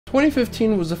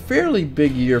2015 was a fairly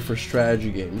big year for strategy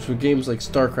games, with games like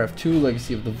StarCraft 2,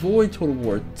 Legacy of the Void, Total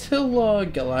War Attila,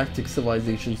 Galactic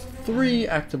Civilizations 3,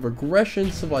 Active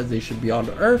Aggression, Civilization Beyond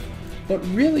Earth. But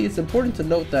really, it's important to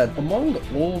note that among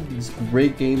all of these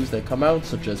great games that come out,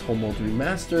 such as Homeworld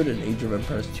Remastered and Age of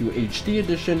Empires 2 HD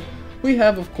Edition, we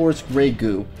have, of course,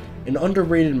 Goo, an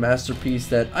underrated masterpiece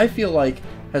that I feel like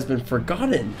has been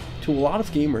forgotten to a lot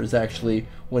of gamers actually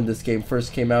when this game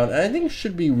first came out, and I think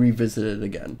should be revisited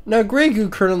again. Now, Goo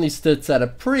currently sits at a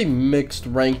pretty mixed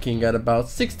ranking at about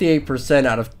 68%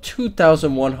 out of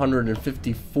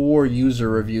 2,154 user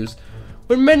reviews,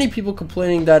 with many people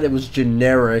complaining that it was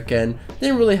generic and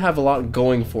didn't really have a lot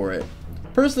going for it.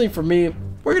 Personally, for me,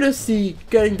 we're gonna see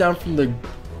getting down from the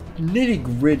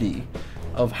nitty-gritty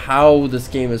of how this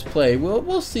game is played.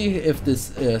 We'll see if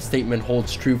this statement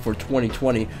holds true for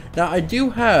 2020. Now, I do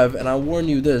have, and I'll warn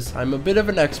you this, I'm a bit of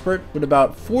an expert with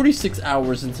about 46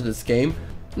 hours into this game.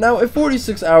 Now, if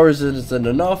 46 hours isn't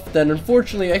enough, then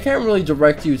unfortunately I can't really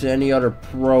direct you to any other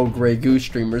pro Goo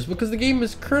streamers, because the game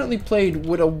is currently played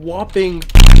with a whopping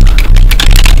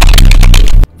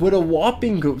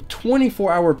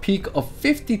 24-hour peak of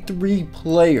 53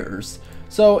 players.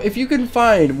 So if you can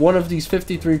find one of these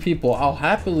 53 people, I'll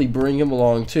happily bring him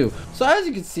along too. So as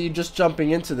you can see, just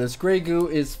jumping into this, Goo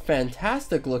is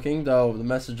fantastic looking, though the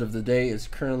message of the day is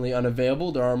currently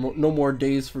unavailable. There are no more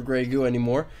days for Goo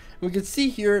anymore. We can see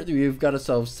here that we've got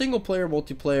ourselves single player,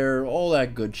 multiplayer, all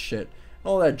that good shit,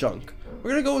 all that junk.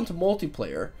 We're gonna go into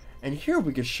multiplayer, and here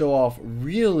we can show off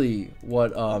really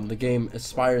what the game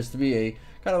aspires to be, a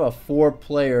kind of a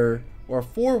four-player or a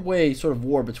four-way sort of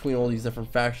war between all these different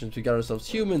factions. We got ourselves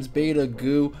humans, Beta,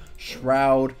 Goo,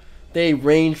 Shroud. They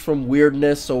range from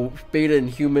weirdness, so Beta and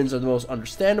humans are the most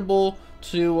understandable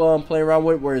to play around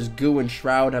with, whereas Goo and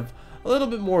Shroud have a little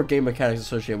bit more game mechanics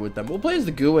associated with them. We'll play as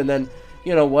the Goo, and then,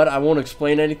 you know what, I won't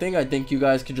explain anything. I think you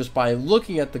guys can just by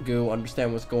looking at the Goo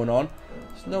understand what's going on.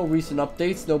 There's no recent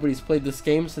updates. Nobody's played this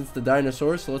game since the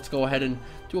dinosaurs, so let's go ahead and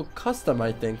do a custom,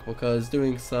 I think, because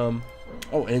doing some...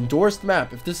 Oh, an endorsed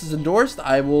map. If this is endorsed,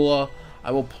 I will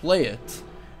play it.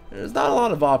 There's not a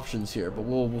lot of options here, but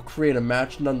we'll create a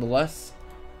match nonetheless,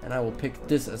 and I will pick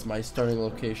this as my starting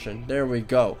location. There we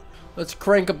go. Let's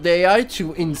crank up the AI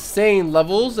to insane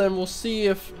levels, and we'll see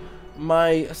if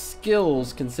my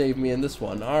skills can save me in this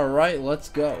one. All right, let's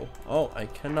go. Oh, I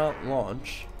cannot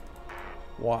launch.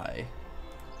 Why?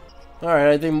 All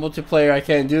right, I think multiplayer. I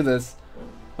can't do this.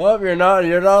 Oh, you're not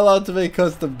allowed to make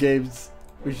custom games.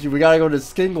 We gotta go to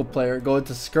single player, go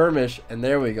into skirmish, and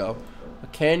there we go. A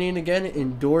canyon again,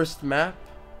 endorsed map.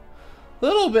 A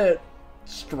little bit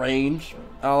strange,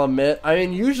 I'll admit. I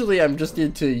mean, usually I'm just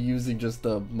into using just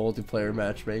the multiplayer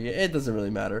matchmaking. It doesn't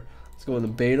really matter. Let's go in the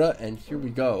beta, and here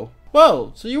we go.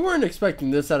 Well, so you weren't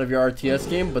expecting this out of your RTS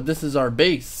game, but this is our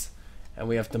base, and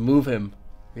we have to move him.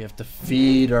 We have to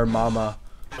feed our mama.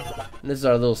 And this is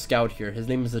our little scout here. His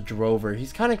name is a drover.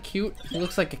 He's kind of cute. He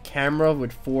looks like a camera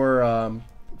with four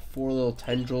little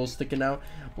tendrils sticking out.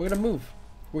 We're gonna move.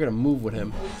 We're gonna move with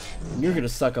him. And you're gonna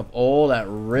suck up all that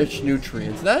rich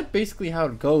nutrients. That's basically how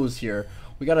it goes here.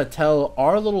 We gotta tell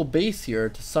our little base here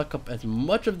to suck up as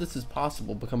much of this as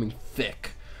possible, becoming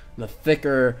thick. And the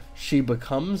thicker she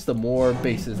becomes, the more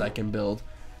bases I can build.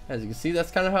 As you can see,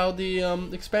 that's kind of how the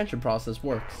expansion process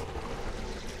works.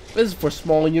 This is for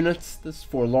small units, this is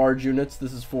for large units,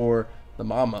 this is for the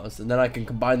mamas, and then I can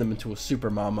combine them into a super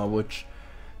mama, which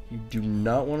you do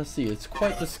not want to see. It's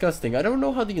quite disgusting. I don't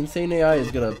know how the insane AI is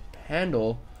going to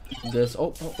handle this.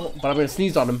 Oh, but I'm going to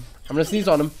sneeze on him. I'm going to sneeze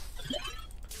on him.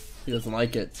 He doesn't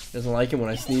like it. He doesn't like it when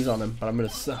I sneeze on him, but I'm going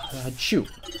to achoo.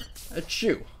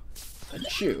 Achoo.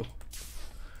 Achoo.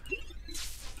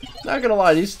 Not gonna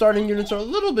lie, these starting units are a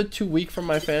little bit too weak for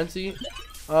my fancy.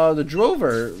 The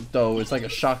drover, though, is like a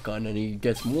shotgun, and he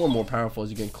gets more and more powerful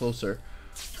as you get closer.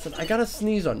 So I gotta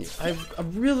sneeze on you.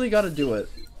 I've really gotta do it.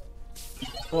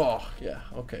 Oh, yeah,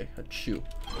 okay, achoo.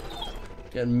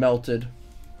 Getting melted.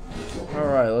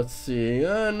 Alright, let's see.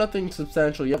 Nothing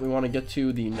substantial yet. We want to get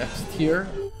to the next tier.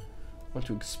 Want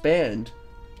to expand.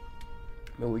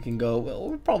 But we can go, well,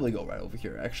 we'll probably go right over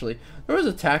here, actually. There is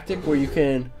a tactic where you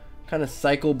can kind of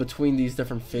cycle between these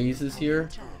different phases here.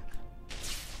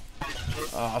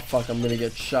 Ah, fuck, I'm gonna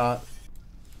get shot.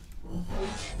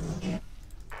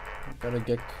 Gotta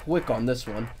get quick on this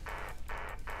one.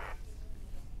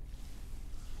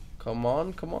 Come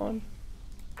on, come on.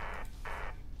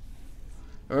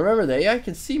 And remember, the AI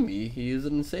can see me. He is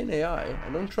an insane AI. I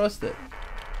don't trust it.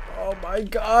 Oh my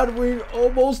god, we're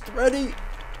almost ready.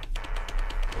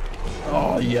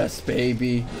 Oh, yes,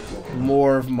 baby.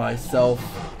 More of myself.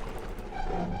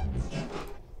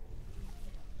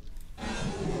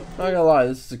 Not gonna lie,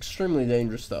 this is extremely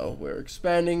dangerous though. We're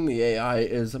expanding, the AI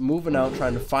is moving out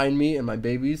trying to find me and my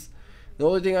babies. The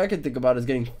only thing I can think about is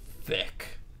getting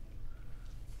thick.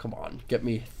 Come on, get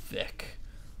me thick.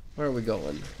 Where are we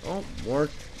going? Oh, more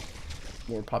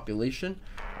population.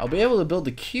 I'll be able to build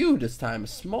a queue this time. A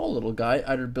small little guy,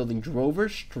 either building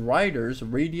Drovers, Striders,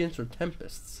 Radiants, or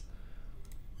Tempests.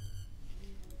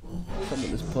 Someone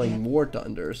is playing War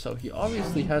Thunder, so he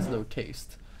obviously has no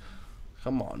taste.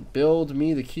 Come on, build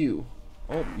me the queue.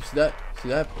 Oh, you see that? See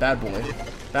that? Bad boy.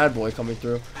 Bad boy coming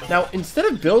through. Now, instead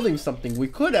of building something, we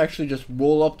could actually just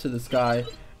roll up to this guy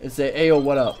and say, "Ayo,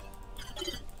 what up?"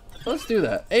 Let's do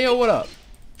that. "Ayo, what up?"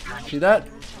 See that?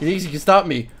 He thinks he can stop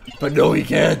me. But no, he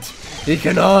can't. He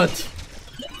cannot.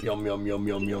 Yum, yum, yum,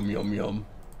 yum, yum, yum, yum.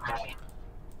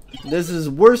 This is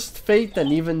worse fate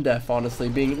than even death, honestly.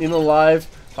 Being eaten alive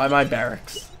by my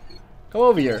barracks. Come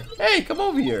over here. Hey, come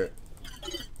over here.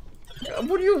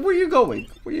 Where are you going?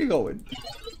 Where are you going?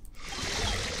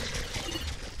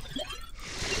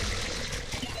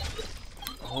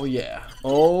 Oh yeah.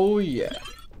 Oh yeah.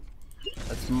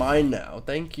 That's mine now.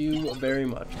 Thank you very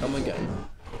much. Come again.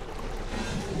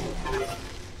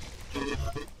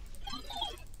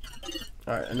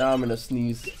 Alright, and now I'm gonna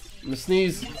sneeze. I'm gonna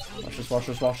sneeze. Watch this, watch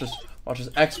this, watch this. Watch this.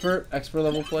 Expert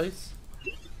level place.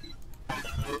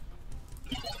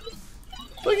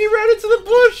 Look, he ran into the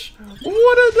bush!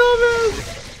 What a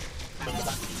dumbass!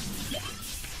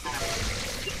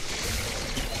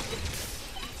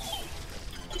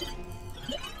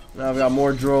 Now I've got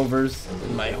more drovers,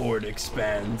 and my horde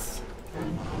expands.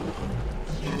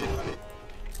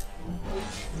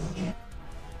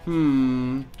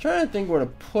 Trying to think where to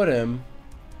put him.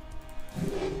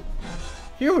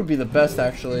 Here would be the best,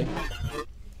 actually.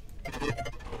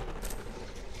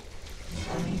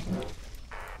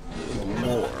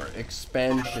 More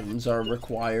expansions are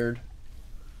required.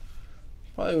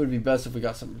 Probably would be best if we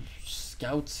got some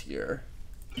scouts here.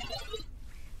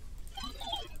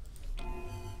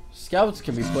 Scouts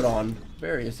can be put on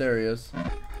various areas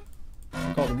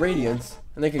called Radiants,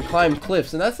 and they can climb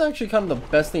cliffs, and that's actually kind of the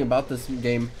best thing about this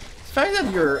game. The fact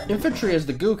that your infantry as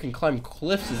the Goo can climb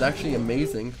cliffs is actually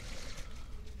amazing.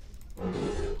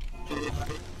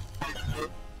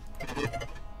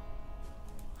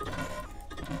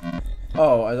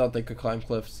 Oh, I thought they could climb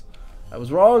cliffs. I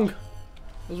was wrong.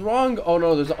 I was wrong. Oh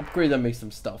no, there's an upgrade that makes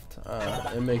them stuffed.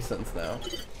 It makes sense now.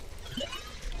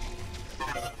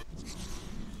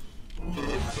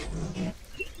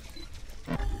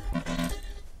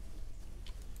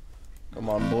 Come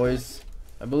on, boys.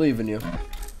 I believe in you.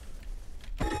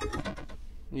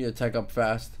 We need to tech up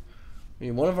fast. We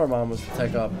need one of our mamas to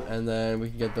tech up, and then we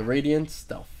can get the Radiant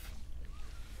stuff.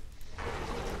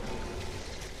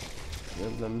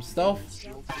 Give them stealth.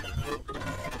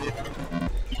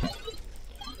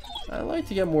 I like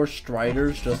to get more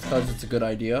Striders just because it's a good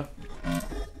idea.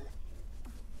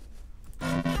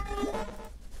 I've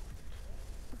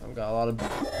got a lot of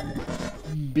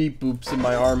beep boops in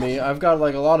my army. I've got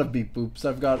like a lot of beep boops.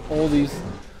 I've got all these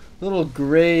little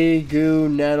gray goo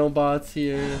nanobots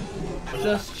here,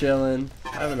 just chilling,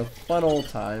 having a fun old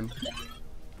time.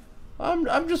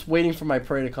 I'm just waiting for my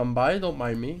prey to come by. Don't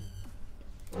mind me.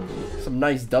 Some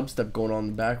nice dubstep going on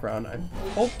in the background. I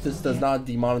hope this does not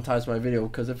demonetize my video,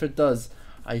 because if it does,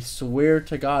 I swear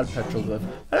to God, Petroglyph.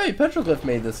 I know Petroglyph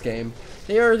made this game.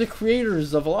 They are the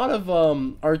creators of a lot of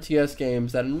RTS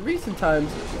games that in recent times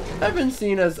have been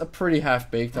seen as a pretty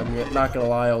half-baked. I'm not gonna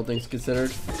lie, all things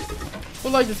considered.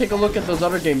 Would like to take a look at those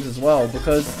other games as well,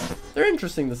 because they're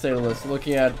interesting to say the least.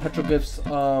 Looking at Petroglyph's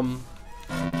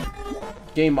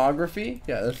gamography,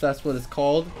 yeah, if that's what it's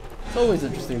called, it's always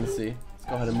interesting to see. Let's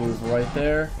go ahead and move right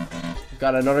there. We've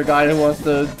got another guy who wants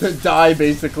to die,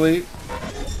 basically.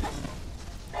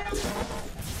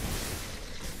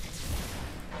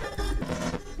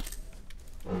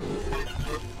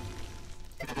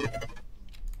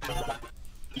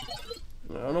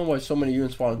 I don't know why so many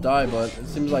units want to die, but it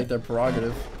seems like their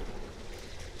prerogative.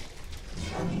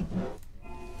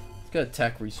 Let's get a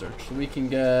tech research. So we can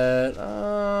get,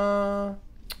 I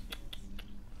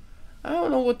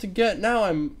don't know what to get now.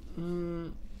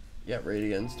 Yeah,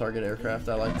 Radiance, target aircraft.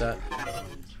 I like that.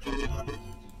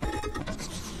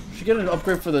 Should get an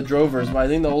upgrade for the drovers, but I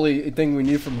think the only thing we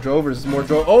need from drovers is more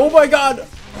drovers. Oh my God!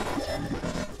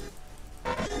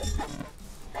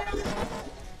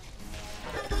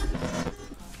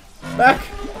 Back!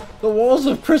 The walls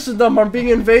of Christendom are being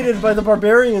invaded by the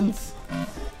barbarians.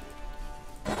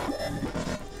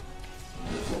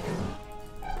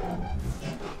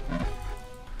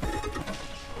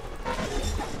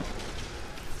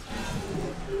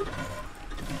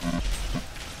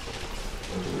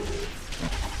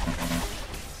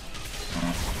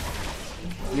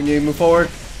 You need to move forward.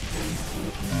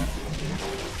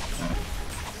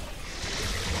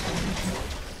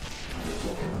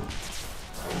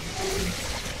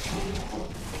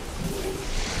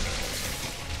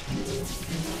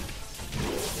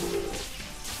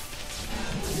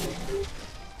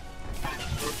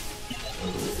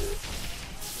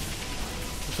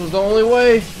 This was the only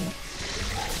way.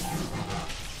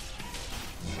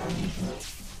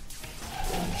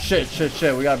 Shit, shit,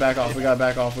 shit. We gotta back off. We gotta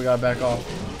back off. We gotta back off.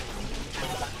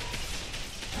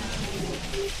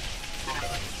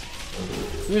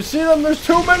 You see them? There's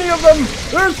too many of them.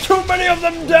 There's too many of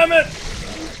them, damn it.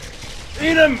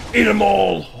 Eat them. Eat them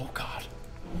all. Oh, God.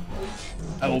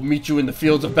 I will meet you in the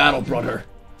fields of battle, brother.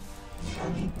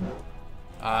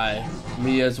 Aye.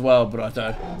 Me as well,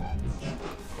 brother.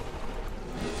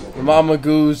 The Mama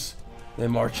Goos, they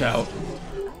march out.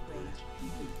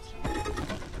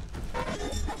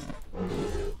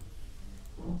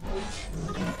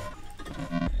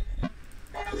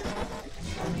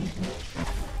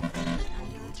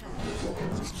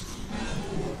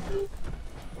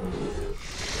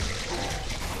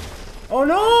 Oh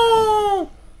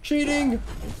no! Cheating!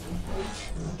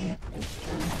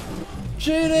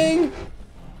 Cheating!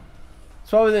 It's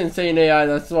probably the insane AI,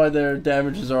 that's why their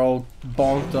damages are all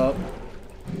bonked up.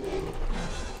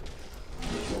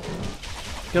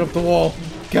 Get up the wall!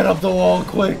 Get up the wall,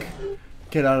 quick!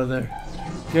 Get out of there.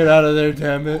 Get out of there,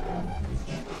 damn it.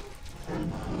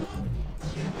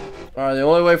 Alright, the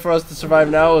only way for us to survive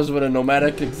now is with a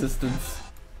nomadic existence.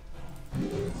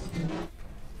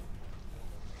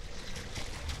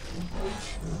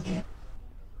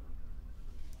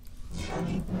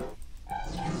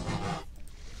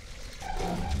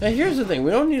 Now here's the thing,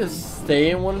 we don't need to stay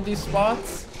in one of these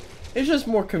spots. It's just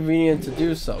more convenient to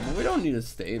do so, but we don't need to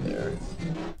stay there.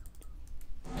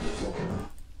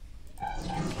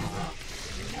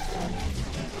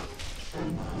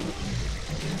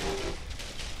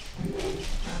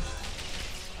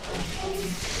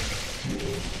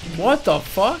 What the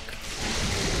fuck?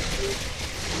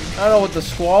 I don't know what the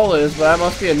Squall is, but that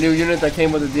must be a new unit that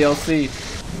came with the DLC.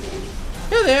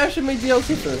 Yeah, they actually made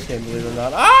DLC for this game, believe it or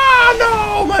not. Ah,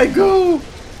 no, my goo!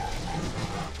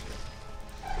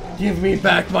 Give me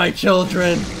back my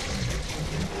children!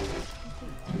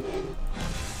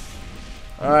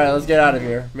 Alright, let's get out of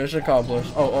here. Mission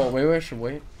accomplished. Oh, wait, I should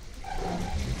wait.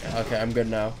 Yeah, okay, I'm good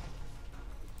now.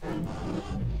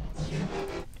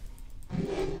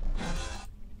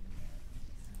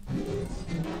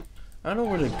 I don't know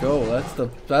where to go.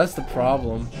 That's the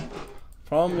problem.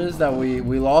 Problem is that we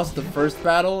lost the first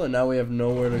battle and now we have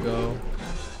nowhere to go.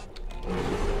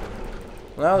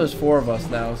 Well, now there's 4 of us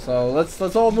now, so let's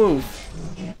all move.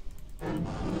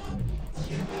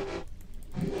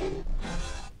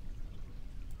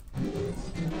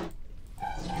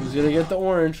 Who's gonna get the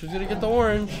orange? Who's gonna get the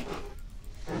orange?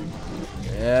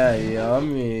 Yeah,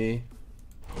 yummy.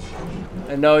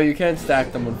 And no, you can't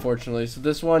stack them, unfortunately. So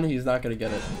this one, he's not gonna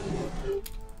get it.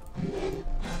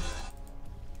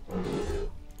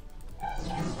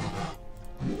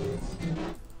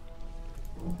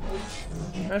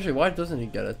 Actually, why doesn't he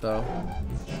get it, though?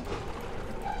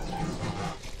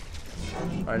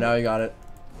 Alright, now he got it.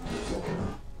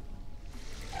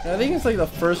 I think it's like the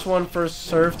first one, first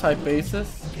serve type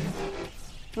basis.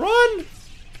 Run!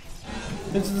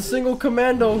 Into the single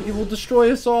commando, he will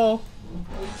destroy us all.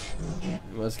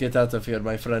 Let's get out of here,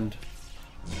 my friend.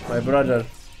 My brother.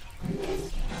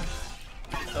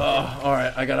 Oh,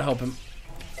 alright, I gotta help him.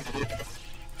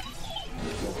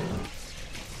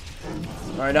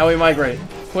 Alright, now we migrate.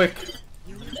 Quick.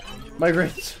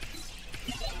 Migrate.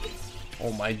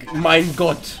 Oh my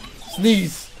god.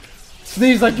 Sneeze.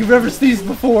 Sneeze like you've never sneezed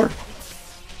before.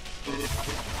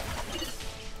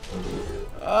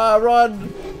 Ah,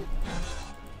 run.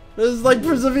 This is like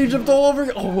Prince of Egypt all over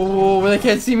again. Oh, whoa, whoa, they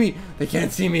can't see me. They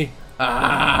can't see me.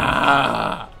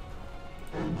 Ah.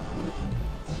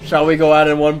 Shall we go out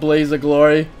in one blaze of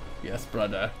glory? Yes,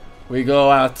 brother. We go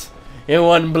out in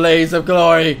one blaze of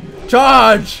glory.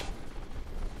 Charge!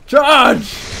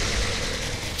 Charge!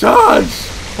 Charge!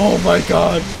 Oh my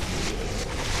god.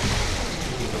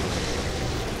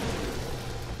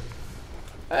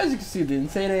 As you can see, the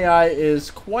insane AI is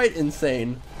quite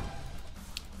insane.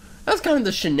 That's kind of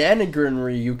the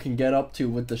shenaniganry you can get up to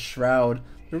with the Shroud.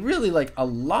 They're really like a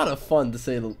lot of fun to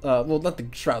say the well, not the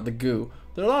Shroud, the Goo.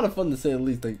 They're a lot of fun to say the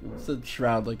least. Like said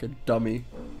Shroud like a dummy.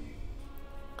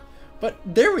 But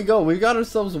there we go. We got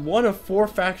ourselves one of 4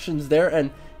 factions there.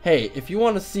 And hey, if you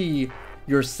want to see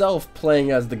yourself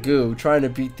playing as the Goo, trying to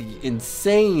beat the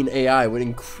insane AI with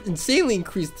insanely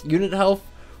increased unit health,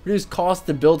 reduced cost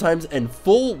and build times, and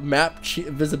full map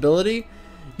visibility,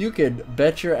 You could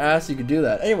bet your ass you could do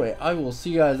that. Anyway, I will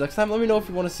see you guys next time. Let me know if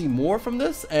you want to see more from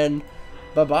this, and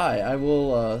bye-bye. I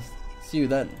will see you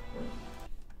then.